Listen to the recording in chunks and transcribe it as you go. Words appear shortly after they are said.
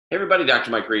Hey everybody,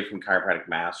 Dr. Mike Reed from Chiropractic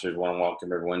Masters. I want to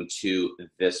welcome everyone to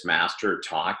this Master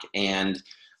Talk. And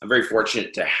I'm very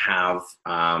fortunate to have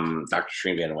Dr.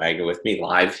 Shereen Van Wagner with me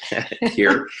live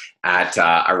here at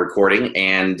our recording.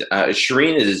 And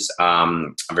Shereen is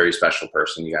a very special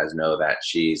person. You guys know that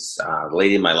she's the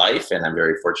lady in my life, and I'm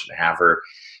very fortunate to have her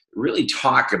really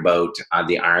talk about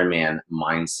the Ironman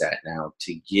mindset. Now,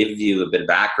 to give you a bit of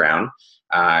background,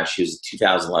 she was a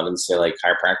 2011 Saleh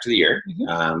Chiropractor of the Year.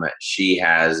 She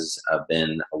has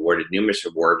been awarded numerous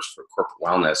awards for corporate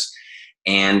wellness.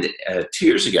 And 2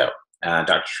 years ago,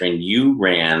 Dr. Shereen, you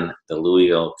ran the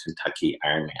Louisville, Kentucky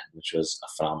Ironman, which was a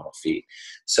phenomenal feat.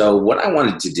 So what I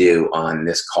wanted to do on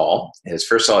this call is,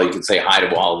 first of all, you can say hi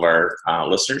to all of our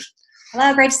listeners.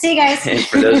 Hello, great to see you guys. And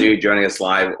for those of you joining us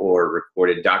live or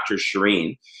recorded, Dr.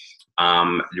 Shereen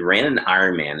ran an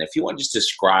Ironman. If you want to just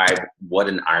describe what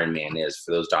an Ironman is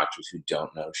for those doctors who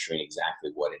don't know, Shereen,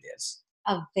 exactly what it is.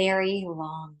 A very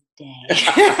long day.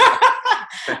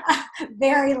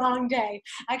 Very long day.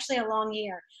 Actually, a long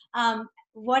year.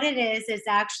 What it is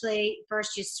actually,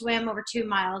 first you swim over 2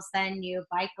 miles, then you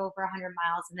bike over 100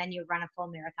 miles, and then you run a full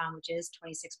marathon, which is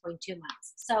 26.2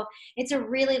 miles. So it's a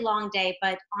really long day,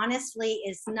 but honestly,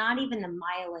 it's not even the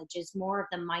mileage. It's more of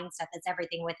the mindset that's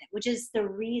everything with it, which is the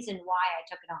reason why I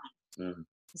took it on.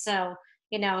 So,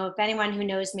 you know, if anyone who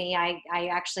knows me, I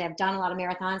actually have done a lot of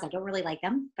marathons. I don't really like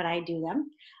them, but I do them.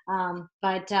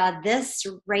 But this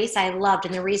race I loved,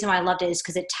 and the reason why I loved it is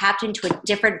because it tapped into a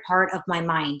different part of my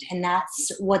mind, and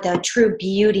that's what the true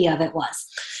beauty of it was.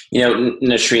 You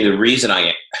know, Shereen, the reason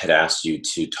I had asked you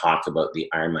to talk about the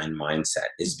Ironman mindset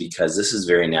is because this is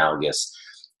very analogous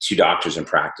to doctors in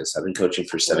practice. I've been coaching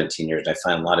for 17 years. And I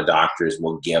find a lot of doctors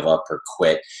will give up or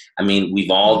quit. I mean, we've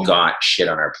all got shit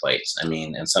on our plates. I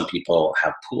mean, and some people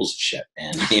have pools of shit,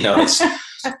 and you know, it's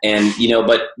and you know,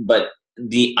 but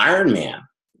the Ironman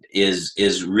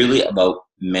is really about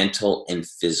mental and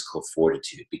physical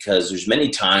fortitude, because there's many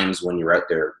times when you're out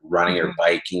there running or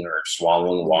biking or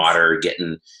swallowing water, or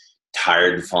getting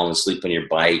tired and falling asleep on your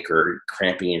bike or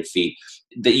cramping your feet,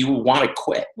 that you want to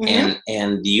quit.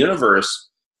 And the universe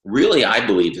really, I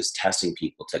believe, is testing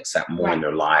people to accept more in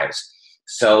their lives.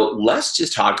 So let's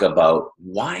just talk about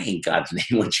why in God's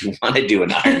name would you want to do an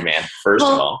Ironman, first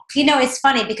of all? You know, it's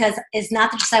funny because it's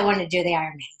not just I wanted to do the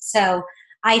Ironman. So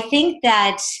I think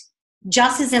that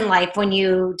just as in life, when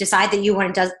you decide that you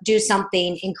want to do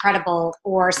something incredible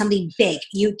or something big,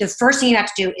 the first thing you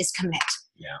have to do is commit.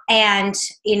 Yeah. And,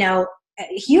 you know,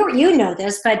 you know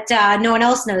this, but no one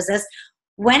else knows this.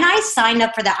 When I signed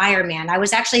up for the Ironman, I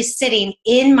was actually sitting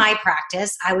in my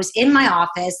practice. I was in my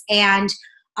office, and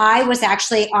I was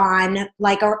actually on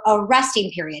like a resting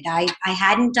period. I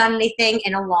hadn't done anything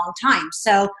in a long time.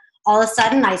 So all of a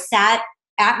sudden I sat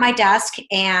at my desk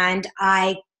and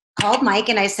I called Mike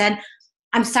and I said,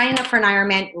 I'm signing up for an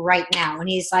Ironman right now. And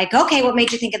he's like, okay, what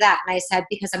made you think of that? And I said,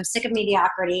 because I'm sick of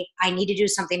mediocrity. I need to do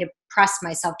something to press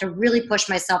myself, to really push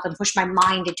myself and push my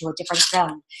mind into a different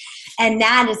zone. And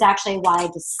that is actually why I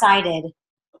decided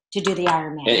to do the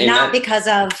Ironman. Not because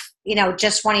of, you know,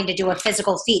 just wanting to do a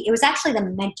physical feat. It was actually the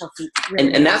mental feat.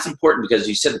 Really and that's important, because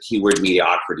you said the key word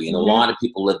mediocrity. And a lot of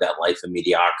people live that life of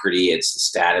mediocrity. It's the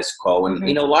status quo. And,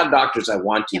 you know, a lot of doctors they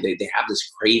have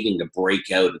this craving to break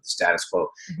out of the status quo,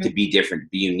 to be different,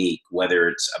 be unique, whether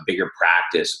it's a bigger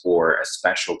practice or a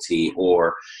specialty,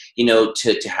 or, you know,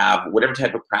 to have whatever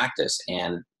type of practice.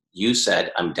 And you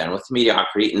said, I'm done with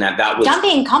mediocrity. And that was done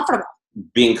being comfortable.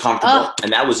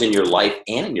 And that was in your life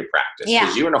and in your practice,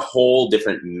 because you're in a whole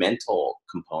different mental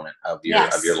component of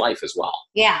your life as well.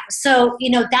 So, you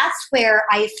know, that's where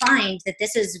I find that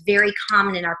this is very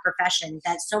common in our profession,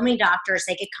 that so many doctors,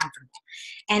 they get comfortable.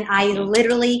 And I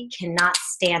literally cannot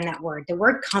stand that word. The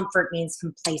word comfort means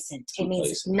complacent. It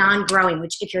means non-growing,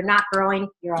 which if you're not growing,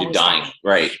 you're always dying.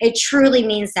 Right. It truly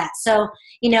means that. So,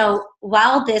 you know,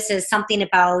 while this is something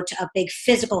about a big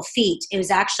physical feat, it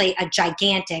was actually a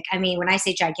gigantic, I mean, when I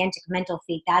say gigantic mental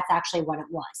feat, that's actually what it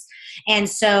was. And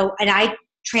so, and I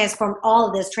transferred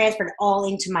it all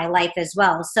into my life as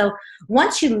well. So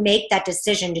once you make that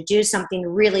decision to do something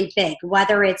really big,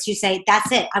 whether it's you say,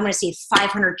 that's it, I'm going to see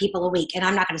 500 people a week and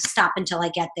I'm not going to stop until I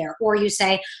get there. Or you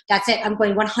say, that's it, I'm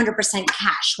going 100%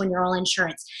 cash when you're all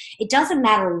insurance. It doesn't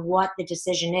matter what the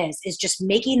decision is just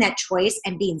making that choice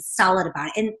and being solid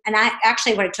about it. And I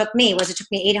actually, what it took me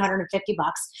 $850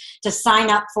 to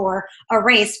sign up for a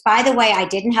race. By the way, I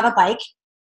didn't have a bike.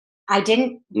 I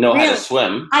didn't know how to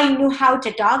swim. I knew how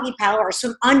to doggy paddle or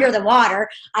swim under the water.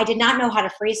 I did not know how to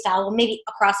freestyle. Well, maybe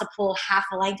across a pool, half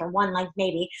a length or one length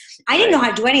maybe. I didn't know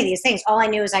how to do any of these things. All I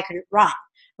knew is I could run,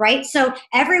 right? So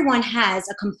everyone has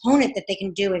a component that they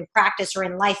can do in practice or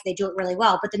in life. They do it really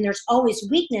well, but then there's always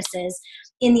weaknesses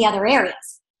in the other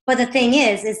areas. But the thing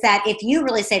is that if you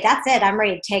really say, that's it, I'm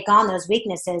ready to take on those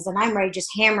weaknesses and I'm ready to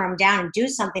just hammer them down and do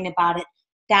something about it,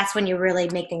 that's when you really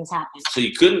make things happen. So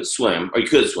you couldn't swim, or you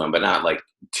could swim, but not like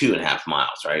 2.5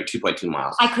 miles, right? 2.2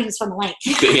 miles. I couldn't swim a lake.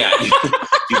 Yeah.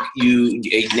 You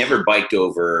never biked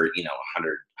over,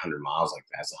 100 miles like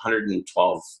that. It's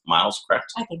 112 miles,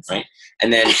 correct? I think so. Right.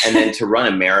 And then to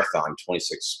run a marathon,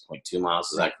 26.2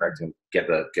 miles, is that correct? And get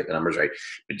the numbers right.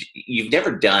 But you've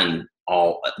never done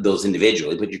all those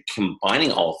individually, but you're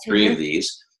combining all three of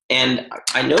these. And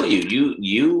I know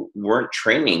you weren't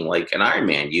training like an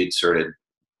Ironman. You'd sort of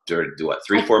do what,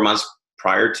 3-4 months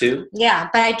prior to? Yeah,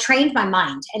 but I trained my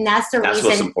mind, and that's reason.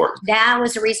 What's important. That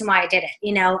was the reason why I did it.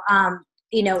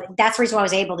 That's the reason why I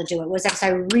was able to do it, was because I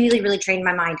really, really trained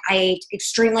my mind. I ate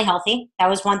extremely healthy. That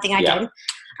was one thing I did.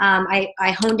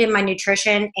 I honed in my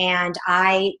nutrition, and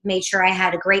I made sure I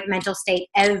had a great mental state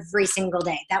every single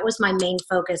day. That was my main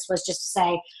focus, was just to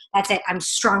say, that's it. I'm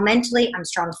strong mentally. I'm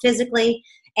strong physically.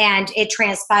 And it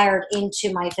transpired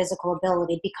into my physical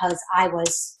ability because I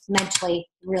was mentally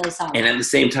really solid. And at the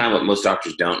same time, what most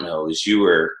doctors don't know is you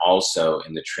were also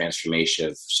in the transformation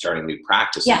of starting new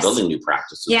practice and building new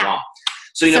practice as well.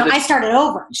 So, I started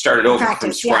over. You started over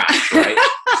from scratch, right?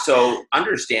 So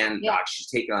understand, Doc, she's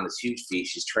taken on this huge feat.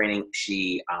 She's training.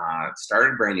 She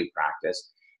started a brand new practice.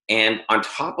 And on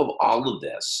top of all of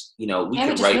this,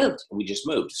 we just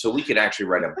moved. So we could actually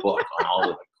write a book on all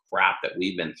of the crap that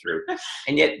we've been through.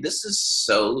 And yet this is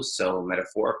so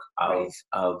metaphoric of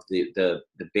the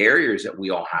barriers that we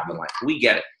all have in life. We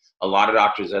get it. A lot of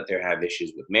doctors out there have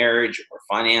issues with marriage or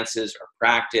finances or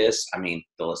practice. I mean,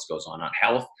 the list goes on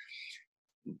health.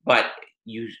 But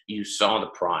you saw the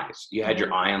prize. You had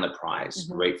your eye on the prize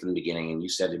right from the beginning. And you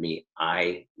said to me,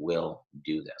 I will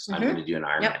do this. I'm going to do an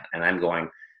Ironman. And I'm going,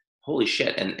 holy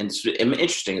shit. And it's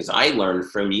interesting, as I learned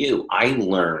from you, I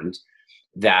learned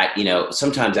that,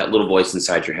 sometimes that little voice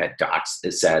inside your head, Doc,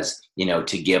 it says,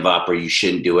 to give up, or you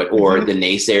shouldn't do it, or the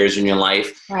naysayers in your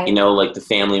life, like the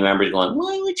family members going,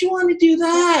 why would you want to do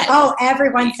that? Oh,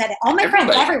 everyone said it. All my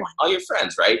friends, everyone. All your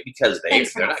friends, right? Because they're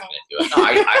not going to do it. No,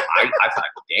 I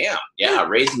thought, damn,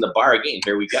 raising the bar again.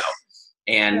 Here we go.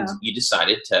 And you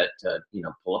decided to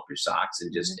pull up your socks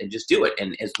and just do it.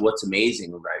 And what's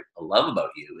amazing, what I love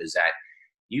about you, is that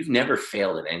you've never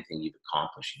failed at anything you've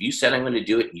accomplished. If you said, I'm going to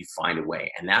do it, you find a way.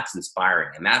 And that's inspiring.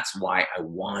 And that's why I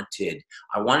wanted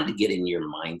to get in your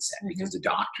mindset, because the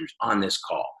doctors on this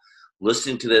call,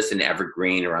 listening to this in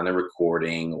Evergreen or on the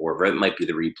recording, or it might be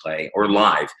the replay or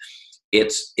live,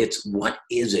 it's what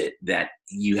is it that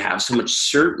you have so much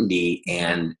certainty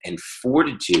and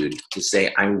fortitude to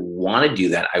say, I want to do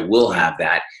that. I will have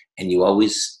that. And you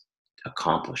always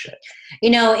accomplish it.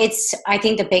 I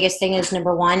think the biggest thing is,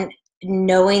 number one,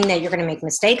 knowing that you're going to make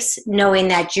mistakes, knowing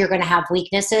that you're going to have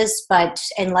weaknesses, but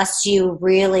unless you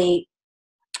really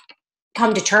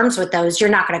come to terms with those, you're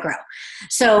not going to grow.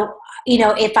 So,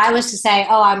 if I was to say,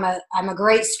 oh, I'm a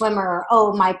great swimmer, or,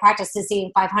 oh, my practice is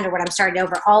eating 500 when I'm starting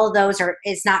over, all of those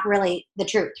it's not really the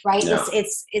truth, right? No.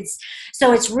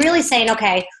 So it's really saying,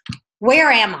 okay, where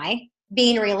am I?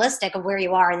 Being realistic of where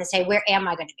you are, and then say, where am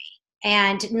I going to be?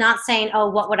 And not saying, oh,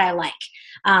 what would I like?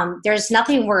 There's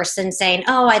nothing worse than saying,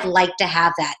 oh, I'd like to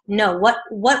have that. No, what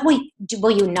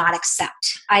will you not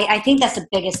accept? I think that's the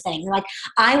biggest thing. Like,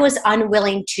 I was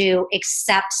unwilling to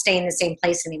accept staying in the same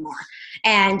place anymore.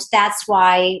 And that's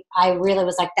why I really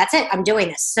was like, that's it, I'm doing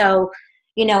this. So,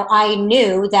 I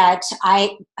knew that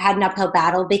I had an uphill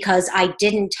battle because I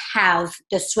didn't have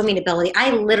the swimming ability.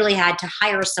 I literally had to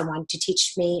hire someone to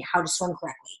teach me how to swim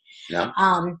correctly. Yeah.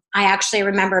 I actually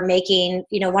remember making,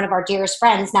 one of our dearest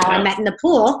friends now I met in the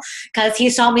pool, because he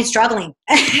saw me struggling.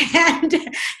 And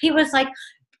he was like,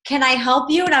 can I help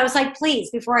you? And I was like, please,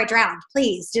 before I drowned,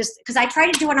 please. Just because I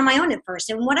tried to do it on my own at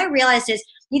first. And what I realized is,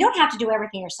 you don't have to do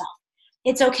everything yourself.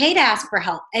 It's okay to ask for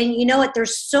help. And you know what?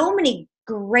 There's so many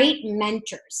great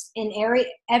mentors in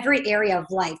every area of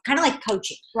life, kind of like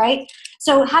coaching, right?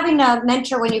 So having a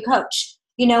mentor when you coach,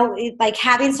 like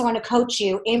having someone to coach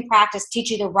you in practice,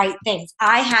 teach you the right things.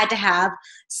 I had to have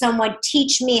someone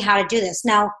teach me how to do this.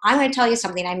 Now, I'm going to tell you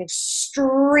something. I'm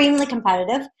extremely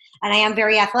competitive, and I am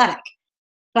very athletic,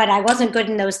 but I wasn't good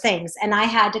in those things. And I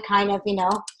had to kind of,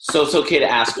 So it's okay to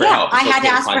ask for help. I had to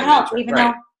ask for help, even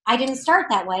though I didn't start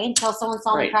that way until someone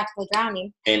saw me practically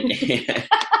drowning. And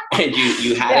and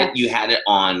you had it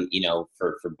on,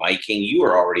 for biking. You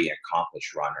were already an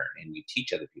accomplished runner, and you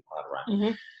teach other people how to run.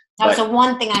 Mm-hmm. That was the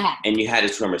one thing I had. And you had a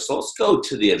swimmer. So let's go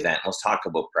to the event. Let's talk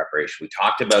about preparation. We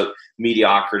talked about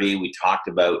mediocrity. We talked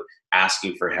about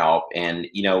asking for help. And,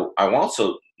 I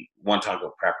also want to talk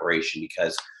about preparation,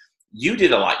 because you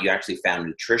did a lot. You actually found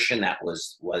nutrition that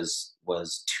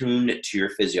was tuned to your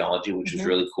physiology, which was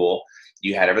really cool.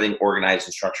 You had everything organized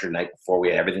and structured the night before. We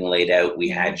had everything laid out. We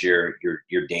had your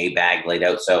day bag laid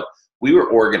out. So we were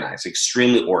organized,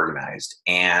 extremely organized.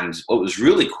 And what was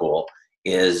really cool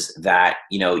is that,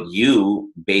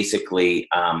 you basically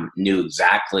knew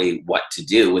exactly what to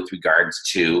do with regards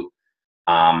to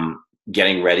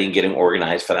getting ready and getting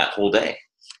organized for that whole day.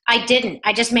 I didn't.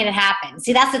 I just made it happen.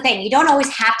 See, that's the thing. You don't always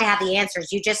have to have the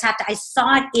answers. You just have to. I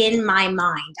saw it in my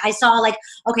mind. I saw like,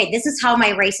 okay, this is how my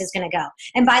race is going to go.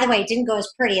 And by the way, it didn't go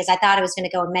as pretty as I thought it was going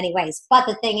to go in many ways. But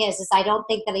the thing is I don't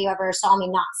think that you ever saw me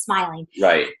not smiling.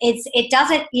 Right. It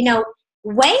doesn't,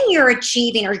 when you're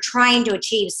achieving or trying to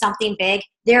achieve something big,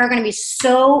 there are going to be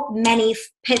so many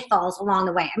pitfalls along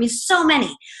the way. I mean, so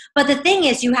many. But the thing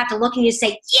is, you have to look and you say,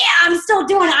 yeah, I'm still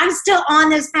doing it. I'm still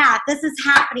on this path. This is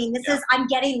happening. I'm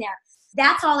getting there.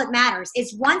 That's all that matters.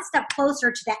 It's one step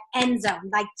closer to that end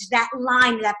zone, like to that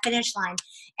line, to that finish line.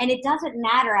 And it doesn't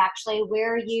matter actually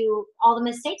where all the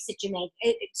mistakes that you made.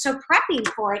 So prepping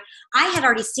for it, I had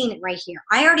already seen it right here.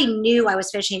 I already knew I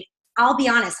was finishing. I'll be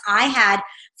honest. I had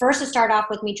first to start off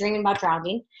with me dreaming about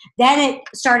drowning. Then I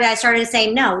started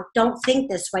saying, no, don't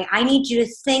think this way. I need you to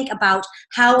think about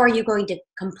how are you going to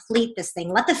complete this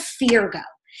thing? Let the fear go.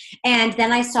 And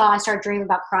then I started dreaming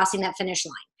about crossing that finish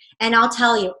line. And I'll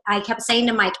tell you, I kept saying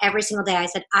to Mike every single day, I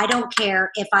said, I don't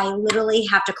care if I literally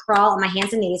have to crawl on my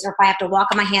hands and knees, or if I have to walk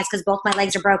on my hands because both my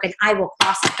legs are broken, I will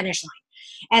cross the finish line.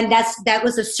 And that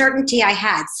was a certainty I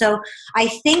had. So I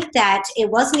think that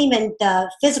it wasn't even the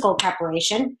physical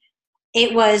preparation.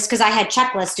 It was because I had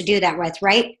checklists to do that with,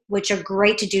 right? Which are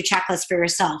great to do checklists for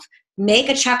yourself. Make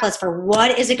a checklist for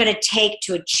what is it going to take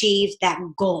to achieve that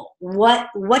goal.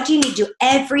 What do you need to do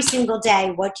every single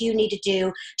day? What do you need to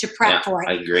do to prep for it?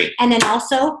 I agree. And then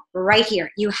also right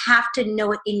here, you have to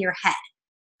know it in your head.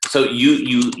 So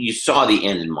you saw the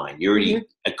end in mind. You already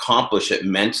accomplished it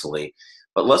mentally.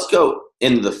 But let's go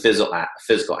into the physical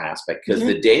aspect, because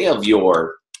the day of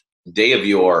your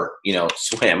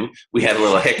swim, we had a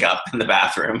little hiccup in the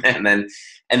bathroom, and then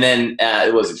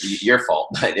it wasn't your fault,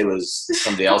 but it was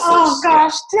somebody else's. Oh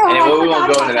gosh, we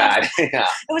won't go into that. Yeah.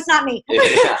 It was not me.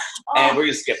 Yeah. And we're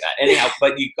gonna skip that anyhow.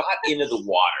 But you got into the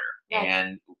water,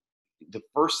 and the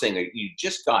first thing that you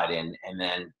just got in, and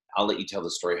then I'll let you tell the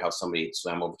story how somebody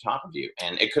swam over top of you,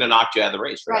 and it could have knocked you out of the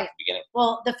race right at the beginning.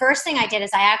 Well, the first thing I did is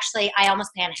I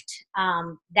almost panicked.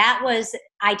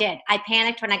 I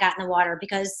panicked when I got in the water,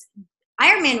 because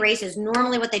Ironman races,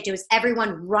 normally what they do is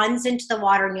everyone runs into the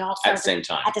water and you all start at the same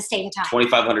time. At the same time.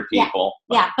 2,500 people.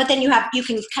 Yeah, but then you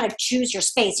can kind of choose your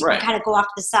space. You can kind of go off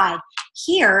to the side.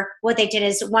 Here, what they did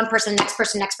is one person, next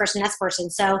person, next person, next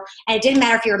person. So, and it didn't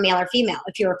matter if you were male or female,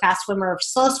 if you were a fast swimmer or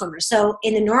slow swimmer. So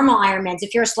in the normal Ironmans,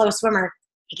 if you're a slow swimmer,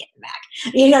 you get in the back.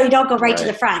 You don't go right to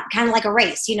the front, kind of like a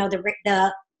race.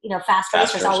 The fast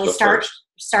racers always start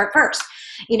first,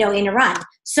 in a run.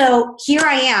 So here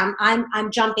I am,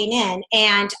 I'm jumping in,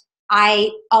 and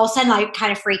all of a sudden I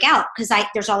kind of freak out because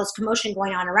there's all this commotion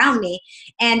going on around me,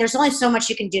 and there's only so much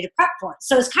you can do to prep for it.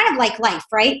 So it's kind of like life,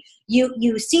 right?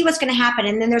 You see what's going to happen,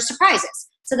 and then there's surprises.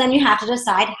 So then you have to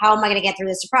decide, how am I going to get through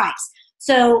the surprise?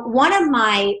 So one of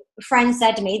my friends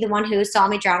said to me, the one who saw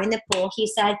me drowning in the pool, he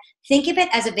said, think of it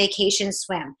as a vacation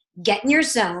swim. Get in your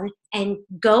zone and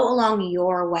go along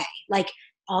your way. Like,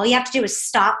 all you have to do is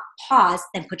stop, pause,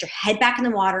 then put your head back in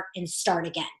the water and start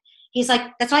again. He's like,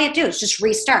 that's all you have to do is just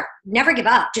restart. Never give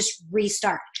up, just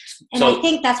restart. And I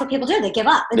think that's what people do. They give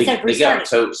up instead of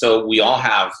restarting. So we all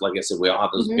have, like I said,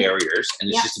 those barriers, and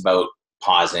it's just about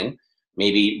pausing,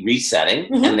 maybe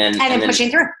resetting, and then pushing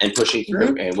through. And pushing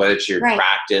through, and whether it's your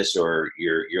practice or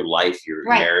your life, your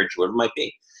marriage, whatever it might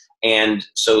be. And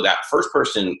so that first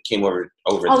person came over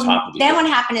the top of you. Then what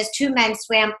happened is two men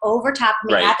swam over top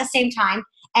of me at the same time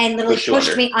and literally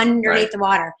pushed me underneath the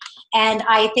water. And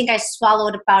I think I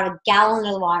swallowed about a gallon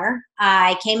of the water.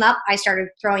 I came up, I started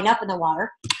throwing up in the water.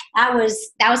 That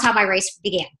was how my race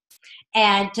began.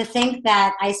 And to think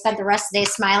that I spent the rest of the day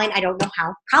smiling, I don't know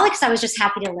how. Probably because I was just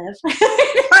happy to live.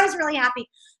 I was really happy.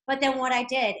 But then what I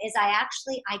did is I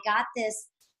got this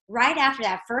right after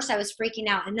that. First I was freaking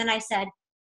out, and then I said,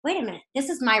 wait a minute, this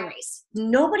is my race.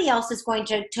 Nobody else is going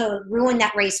to ruin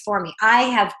that race for me. I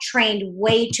have trained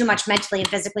way too much mentally and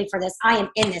physically for this. I am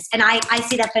in this, and I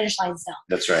see that finish line still.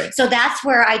 That's right. So that's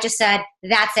where I just said,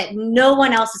 that's it. No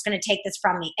one else is going to take this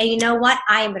from me. And you know what?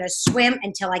 I am going to swim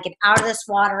until I get out of this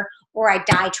water or I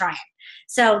die trying.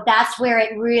 So that's where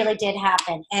it really did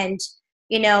happen. And,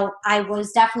 I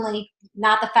was definitely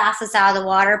not the fastest out of the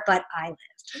water, but I lived.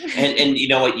 And you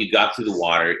know what? You got through the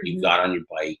water, you got on your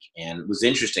bike, and it was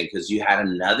interesting because you had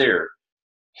another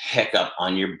hiccup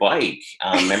on your bike.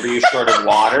 Remember, you're short of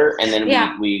water, and then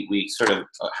we sort of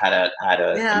had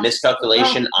a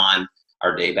miscalculation on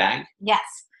our day bag. Yes.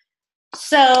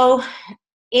 So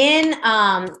in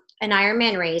an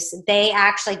Ironman race, they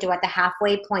actually do at the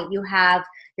halfway point, you have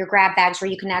your grab bags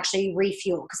where you can actually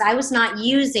refuel, because I was not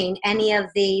using any of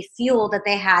the fuel that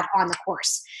they had on the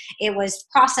course. It was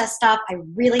processed stuff. I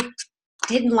really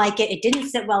didn't like it. It didn't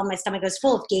sit well in my stomach. It was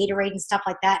full of Gatorade and stuff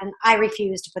like that, and I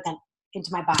refused to put that into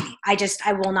my body.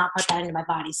 I will not put that into my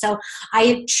body. So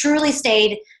I truly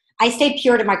stayed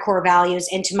pure to my core values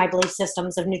and to my belief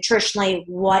systems of nutritionally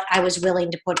what I was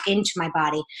willing to put into my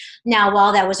body. Now,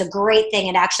 while that was a great thing,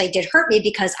 it actually did hurt me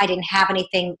because I didn't have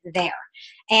anything there.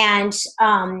 And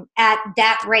at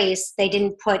that race, they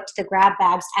didn't put the grab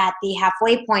bags at the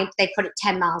halfway point. They put it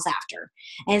 10 miles after.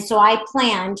 And so I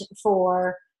planned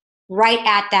for right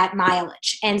at that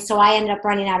mileage. And so I ended up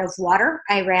running out of water.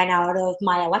 I ran out of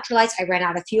my electrolytes. I ran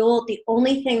out of fuel. The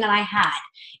only thing that I had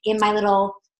in my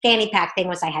little fanny pack thing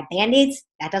was I had Band-Aids.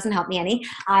 That doesn't help me any.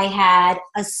 I had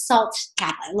a salt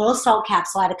cap, a little salt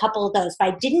capsule. I had a couple of those, but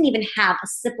I didn't even have a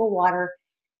sip of water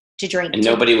to drink. And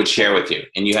nobody would share with you.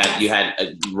 And you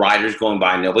had riders going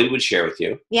by. Nobody would share with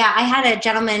you. Yeah, I had a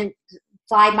gentleman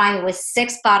fly by me with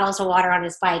 6 bottles of water on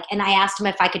his bike, and I asked him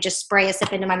if I could just spray a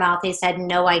sip into my mouth. He said,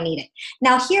 no, I need it.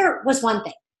 Now, here was one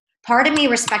thing. Part of me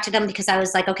respected him because I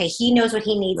was like, okay, he knows what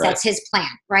he needs. Right. That's his plan,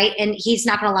 right? And he's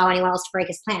not going to allow anyone else to break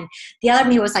his plan. The other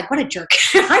me was like, what a jerk.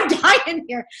 I'm dying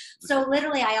here. So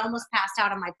literally, I almost passed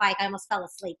out on my bike. I almost fell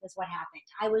asleep is what happened.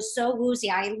 I was so woozy.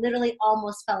 I literally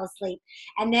almost fell asleep.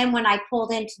 And then when I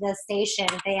pulled into the station,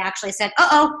 they actually said,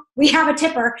 uh-oh, we have a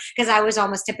tipper, because I was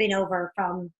almost tipping over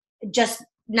from just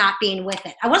not being with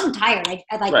it. I wasn't tired.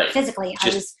 I like physically.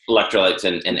 Just I was electrolytes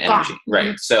and energy. Right.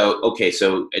 Mm-hmm. So, okay.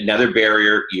 So another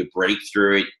barrier, you break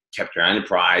through it, kept your eye on the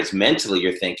prize. Mentally,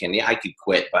 you're thinking, yeah, I could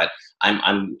quit, but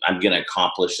I'm going to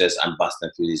accomplish this. I'm busting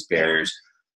through these barriers.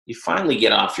 You finally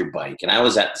get off your bike. And I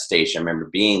was at the station. I remember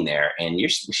being there, and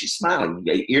she's smiling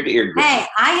ear to ear. Hey,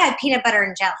 I had peanut butter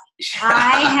and jelly.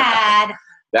 I had.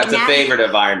 That's a favorite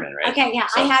of Ironman, right? Okay, yeah.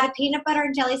 So I had a peanut butter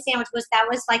and jelly sandwich. That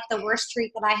was like the worst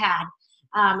treat that I had.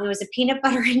 It was a peanut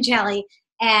butter and jelly,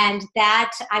 and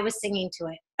that I was singing to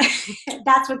it.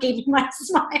 That's what gave me my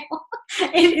smile.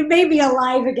 It made me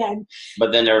alive again.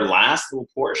 But then their last little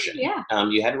portion,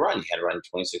 you had to run. You had to run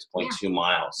 26.2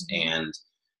 miles, and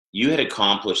you had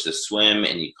accomplished the swim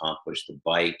and you accomplished the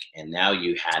bike, and now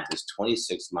you had this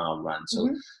 26-mile run. So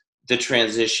the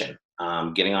transition,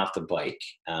 getting off the bike,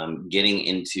 getting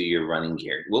into your running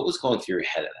gear, what was going through your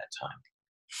head at that time?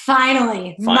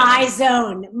 Finally, my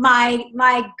zone,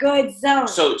 my good zone.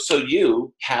 So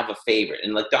you have a favorite,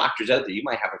 and like doctors out there, you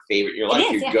might have a favorite in your life,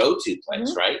 your go-to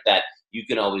place, right? That you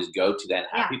can always go to that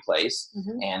happy place,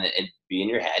 and it be in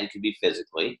your head. It could be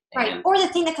physically, right? Or the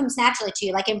thing that comes naturally to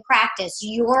you, like in practice,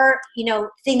 your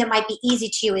thing that might be easy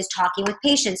to you is talking with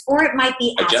patients, or it might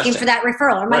be asking for that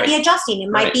referral, or it might be adjusting, it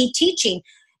might be teaching.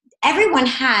 Everyone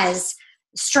has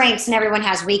strengths and everyone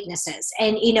has weaknesses,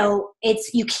 and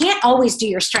you can't always do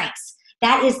your strengths.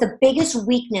 That is the biggest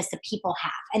weakness that people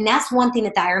have, and that's one thing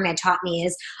that the Ironman taught me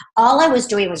is all I was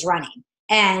doing was running,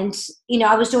 and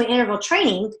I was doing interval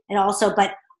training and also,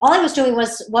 but all I was doing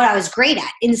was what I was great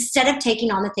at instead of taking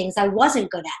on the things I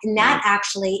wasn't good at, and that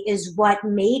actually is what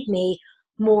made me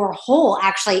more whole,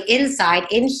 actually, inside,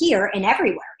 in here, and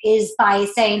everywhere, is by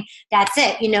saying, that's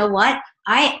it. You know what?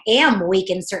 I am weak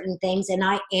in certain things, and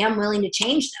I am willing to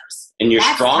change those. And you're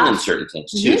strong in certain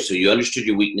things, too. So you understood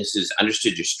your weaknesses,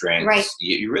 understood your strengths. Right.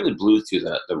 You really blew through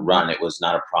the run. It was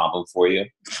not a problem for you.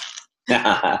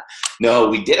 No,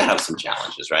 we did have some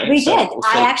challenges, right? We did.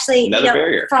 I actually, another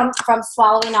barrier. From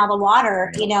swallowing all the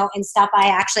water, and stuff, I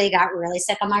actually got really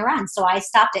sick on my run. So I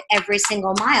stopped at every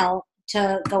single mile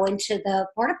to go into the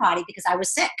porta potty because I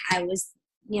was sick. I was,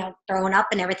 throwing up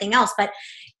and everything else. But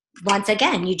once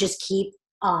again, you just keep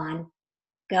on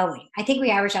going. I think we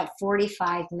averaged out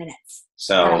 45 minutes.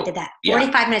 So I did that.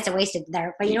 45 minutes I wasted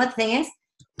there. But you know what the thing is?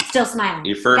 Still smiling.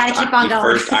 Your first, gotta keep on going.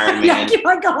 First Ironman. Keep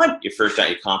on going. Your first, you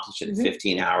accomplished it in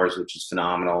 15 hours, which is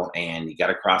phenomenal. And you got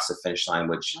across the finish line,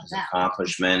 which is an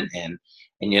accomplishment. And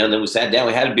then we sat down.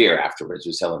 We had a beer afterwards.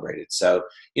 We celebrated. So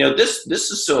this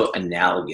is so analogous